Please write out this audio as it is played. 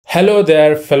Hello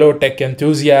there, fellow tech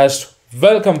enthusiasts.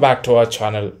 Welcome back to our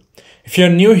channel. If you're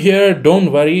new here,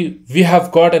 don't worry. We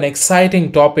have got an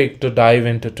exciting topic to dive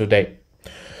into today.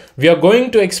 We are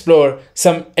going to explore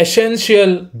some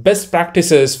essential best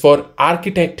practices for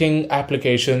architecting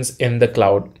applications in the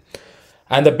cloud.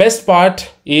 And the best part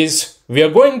is we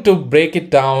are going to break it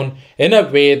down in a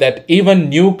way that even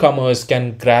newcomers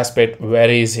can grasp it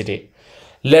very easily.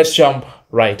 Let's jump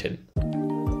right in.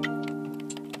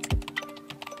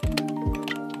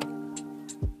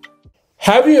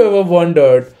 Have you ever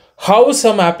wondered how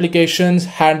some applications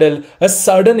handle a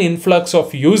sudden influx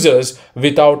of users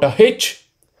without a hitch?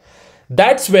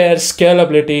 That's where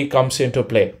scalability comes into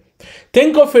play.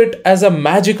 Think of it as a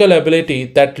magical ability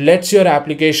that lets your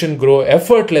application grow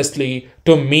effortlessly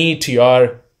to meet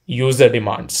your user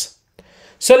demands.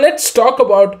 So let's talk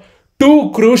about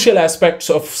two crucial aspects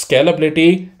of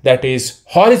scalability, that is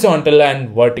horizontal and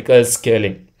vertical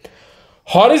scaling.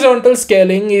 Horizontal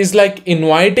scaling is like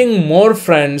inviting more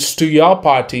friends to your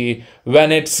party when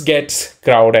it gets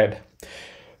crowded.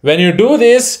 When you do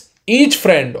this, each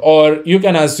friend, or you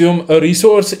can assume a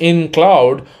resource in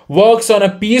cloud, works on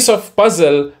a piece of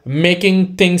puzzle,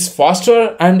 making things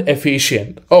faster and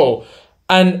efficient. Oh,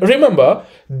 and remember,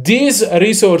 these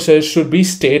resources should be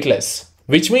stateless,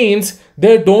 which means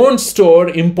they don't store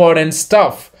important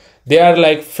stuff. They are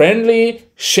like friendly,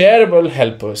 shareable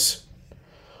helpers.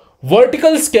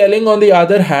 Vertical scaling, on the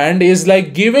other hand, is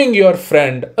like giving your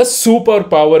friend a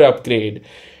superpower upgrade.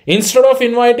 Instead of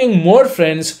inviting more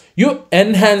friends, you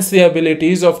enhance the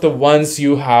abilities of the ones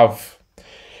you have.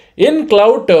 In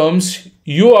cloud terms,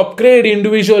 you upgrade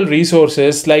individual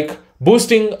resources like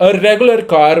boosting a regular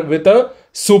car with a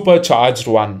supercharged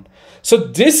one. So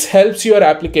this helps your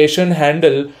application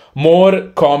handle more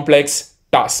complex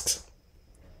tasks.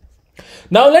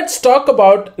 Now let's talk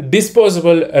about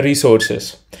disposable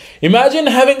resources. Imagine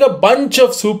having a bunch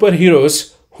of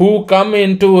superheroes who come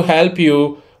in to help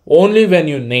you only when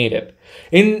you need it.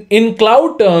 In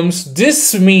cloud terms,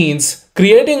 this means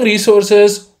creating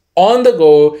resources on the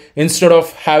go instead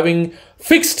of having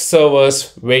fixed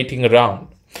servers waiting around.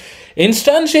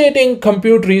 Instantiating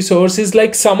compute resource is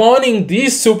like summoning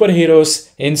these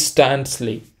superheroes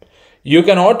instantly. You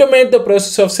can automate the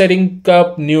process of setting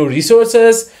up new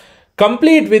resources,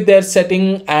 complete with their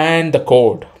setting and the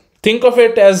code. Think of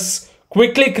it as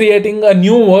quickly creating a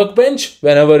new workbench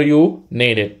whenever you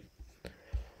need it.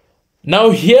 Now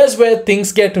here's where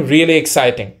things get really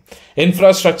exciting.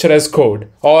 Infrastructure as code,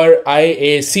 or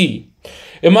IAC.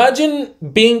 Imagine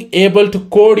being able to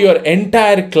code your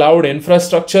entire cloud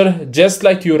infrastructure just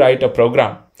like you write a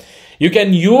program. You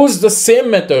can use the same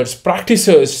methods,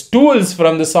 practices, tools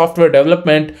from the software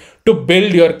development to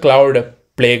build your cloud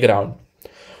playground.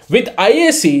 With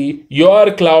IAC,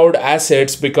 your cloud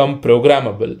assets become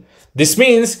programmable. This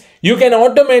means you can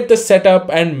automate the setup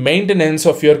and maintenance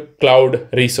of your cloud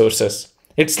resources.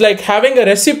 It's like having a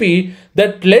recipe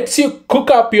that lets you cook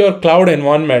up your cloud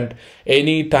environment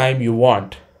anytime you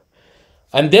want.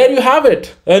 And there you have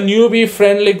it, a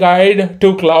newbie-friendly guide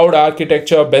to cloud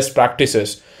architecture best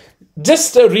practices.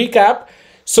 Just a recap,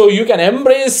 so you can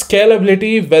embrace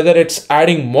scalability, whether it's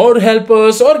adding more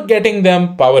helpers or getting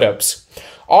them power-ups.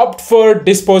 Opt for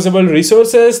disposable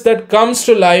resources that comes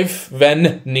to life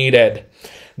when needed.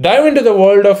 Dive into the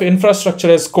world of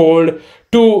infrastructure as code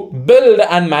to build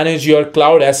and manage your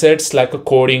cloud assets like a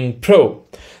coding pro.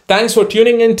 Thanks for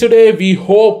tuning in today. We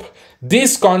hope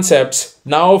these concepts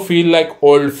now feel like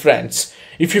old friends.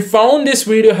 If you found this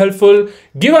video helpful,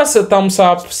 give us a thumbs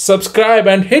up, subscribe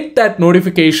and hit that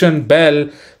notification bell.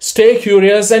 Stay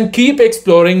curious and keep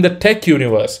exploring the tech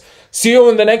universe. See you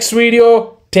in the next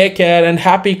video. Take care and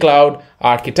happy cloud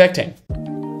architecting.